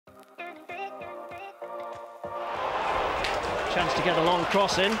Chance to get a long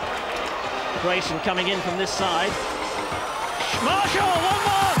cross in. Grayson coming in from this side. Marshall, one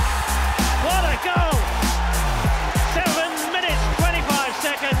more! What a goal! 7 minutes, 25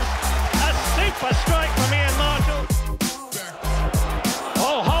 seconds. A super strike from Ian Marshall.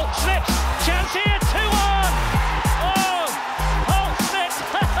 Oh, Holt slips. Chance here, 2-1! Oh, Holt slips.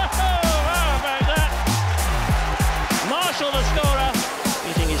 How about that? Marshall, the scorer,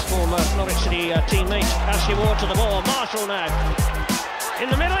 beating his former Norwich City teammate Ashley Ward to the ball. Marshall now. In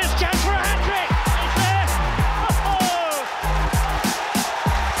the middle, it's chance for a hat-trick. It's there. Oh!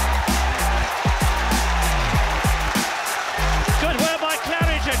 Good work by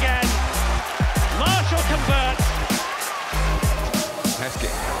Claridge again. Marshall converts.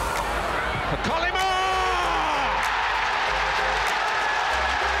 Heskey. For Collymore!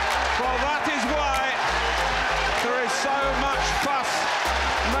 Well, that is why there is so much fuss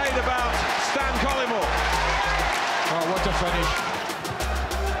made about Stan Collymore. Oh, what a finish.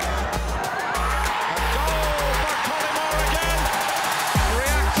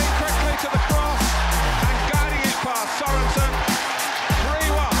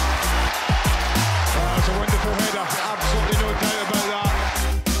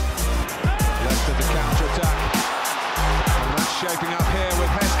 Shaping up here with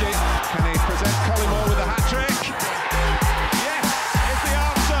Heskey. Can he present Collymore with a hat-trick? Yes, is the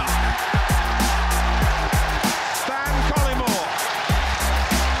answer. Stan Collymore.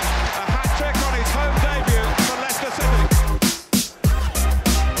 A hat-trick on his home debut for Leicester City.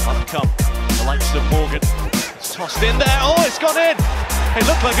 Up come the likes of Morgan. It's tossed in there. Oh, it's gone in. It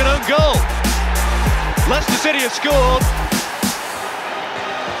looked like an own goal. Leicester City have scored.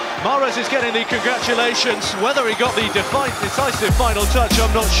 Mahrez is getting the congratulations. Whether he got the decisive final touch,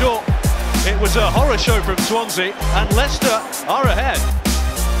 I'm not sure. It was a horror show from Swansea, and Leicester are ahead.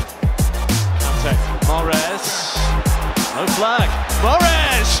 Mahrez. No flag.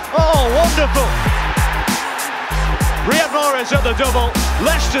 Mahrez! Oh, wonderful! Riyad Mahrez at the double.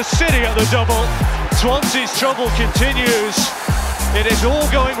 Leicester City at the double. Swansea's trouble continues. It is all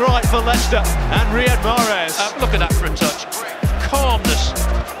going right for Leicester and Riyad Mahrez. Look at that for a touch. Calmness,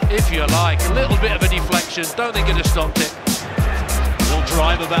 if you like, a little bit of a deflection, don't think it has stopped it. Little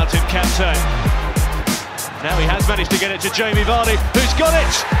drive about him, Kante. Now he has managed to get it to Jamie Vardy, who's got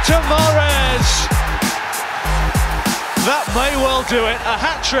it to Mahrez. That may well do it, a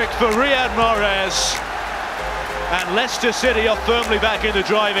hat-trick for Riyad Mahrez. And Leicester City are firmly back in the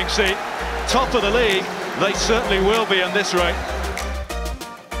driving seat. Top of the league, they certainly will be in this rate.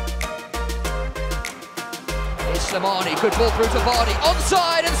 Slimani, good ball through to Vardy,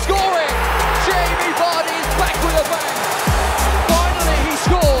 onside and scoring! Jamie Vardy is back with a bang! Finally he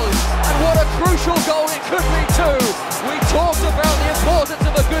scores, and what a crucial goal it could be too! We talked about the importance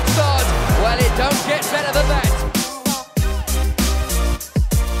of a good start, well it don't get better than that!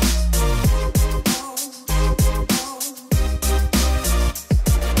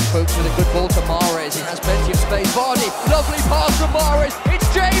 Folks with a good ball to Mahrez, he has plenty of space, Vardy, lovely pass from Mahrez, it's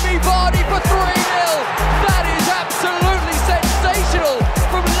Jamie Vardy for 3-0! That is absolutely sensational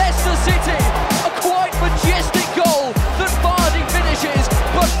from Leicester City. A quite majestic goal that Vardy finishes,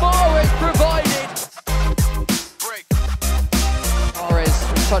 but Mahrez provided. Mahrez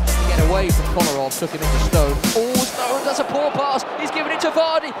touched to get away from Kolarov, took him into Stone. Oh, Stone does a poor pass. He's given it to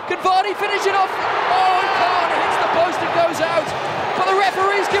Vardy. Can Vardy finish it off? Oh, he can't. It hits the post and goes out. But the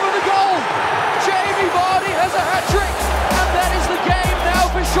referee's given the goal. Jamie Vardy has a hat-trick, and that is the game now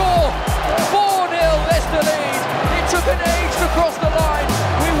for sure. 4-0 Leicester lead. It took an age to cross the line.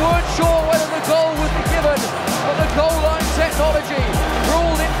 We weren't sure whether the goal would be given, but the goal line technology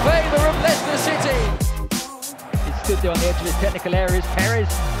ruled in favour of Leicester City. He stood there on the edge of his technical areas. Perez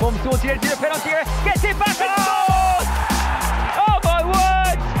forms towards the edge of the penalty area, gets it back and scores! Oh my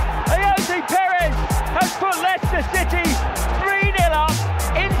word! Ayoze Perez has put Leicester City 3-0 up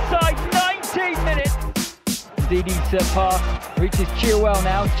inside 19 minutes. Ndidi's pass reaches Chilwell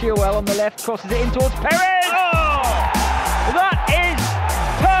now. Chilwell on the left crosses it in towards Perez. Oh! That is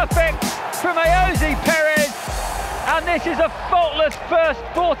perfect from Ayoze Perez, and this is a faultless first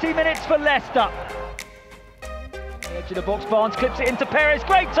 40 minutes for Leicester. The edge of the box, Barnes clips it into Perez.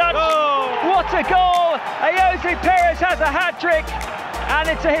 Great touch! Oh! What a goal! Ayoze Perez has a hat-trick, and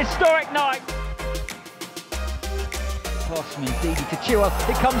it's a historic night. Pass from Ndidi to Chilwell.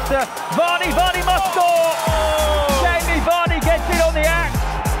 It comes to Vardy. Vardy must score! Jamie Vardy gets it on the axe,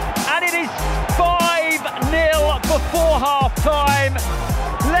 and it is 5-0 before half-time.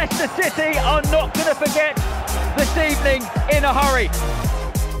 Leicester City are not going to forget this evening in a hurry.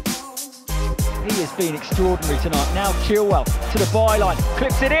 He has been extraordinary tonight. Now Chilwell to the byline,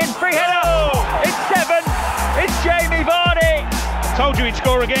 clips it in, free header. It's 7. It's Jamie Vardy. Told you he'd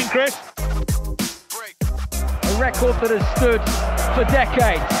score again, Chris. A record that has stood for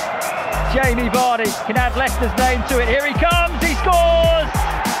decades. Jamie Vardy can add Leicester's name to it. Here he comes, he scores!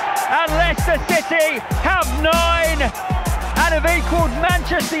 And Leicester City have 9 and have equalled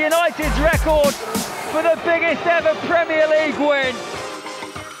Manchester United's record for the biggest ever Premier League win.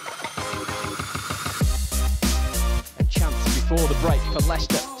 A chance before the break for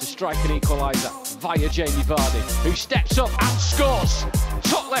Leicester to strike an equaliser via Jamie Vardy, who steps up and scores.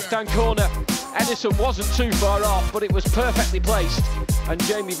 Top left-hand corner. Edison wasn't too far off, but it was perfectly placed. And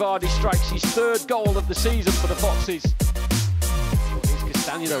Jamie Vardy strikes his 3rd goal of the season for the Foxes. Here's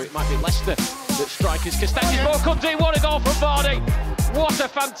Castagna, though. It might be Leicester that strike as Castagna's ball comes in. What a goal from Vardy! What a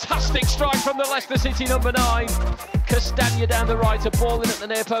fantastic strike from the Leicester City number 9. Castagna down the right, a ball in at the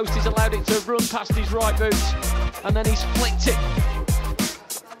near post. He's allowed it to run past his right boot. And then he's flicked it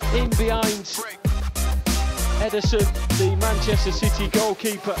in behind Edison, the Manchester City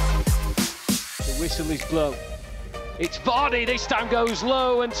goalkeeper. The whistle is blown. It's Vardy, this time goes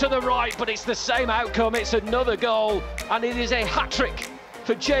low and to the right, but it's the same outcome. It's another goal, and it is a hat-trick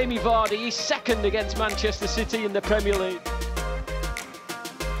for Jamie Vardy. He's 2nd against Manchester City in the Premier League.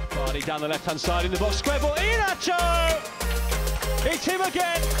 Vardy down the left-hand side in the box, square ball, Iheanacho! It's him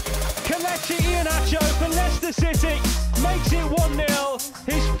again! Kelechi Iheanacho for Leicester City makes it 1-0.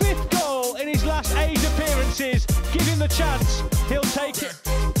 His 5th goal in his last 8 appearances. Give him the chance, he'll take it.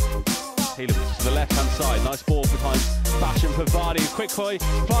 He looks to the left-hand side, nice ball behind Basham for Vardy, quickly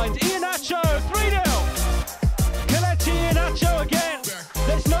finds Iheanacho, 3-0! Kelechi Iheanacho again,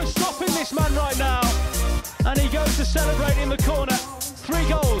 there's no stopping this man right now, and he goes to celebrate in the corner. 3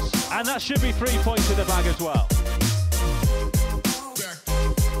 goals, and that should be 3 points in the bag as well.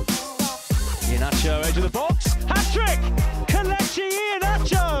 Iheanacho, edge of the box, hat-trick! Kelechi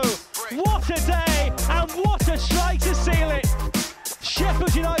Iheanacho! What a day, and what a strike to seal it!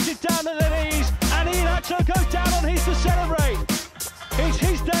 Sheffield United down at the lead.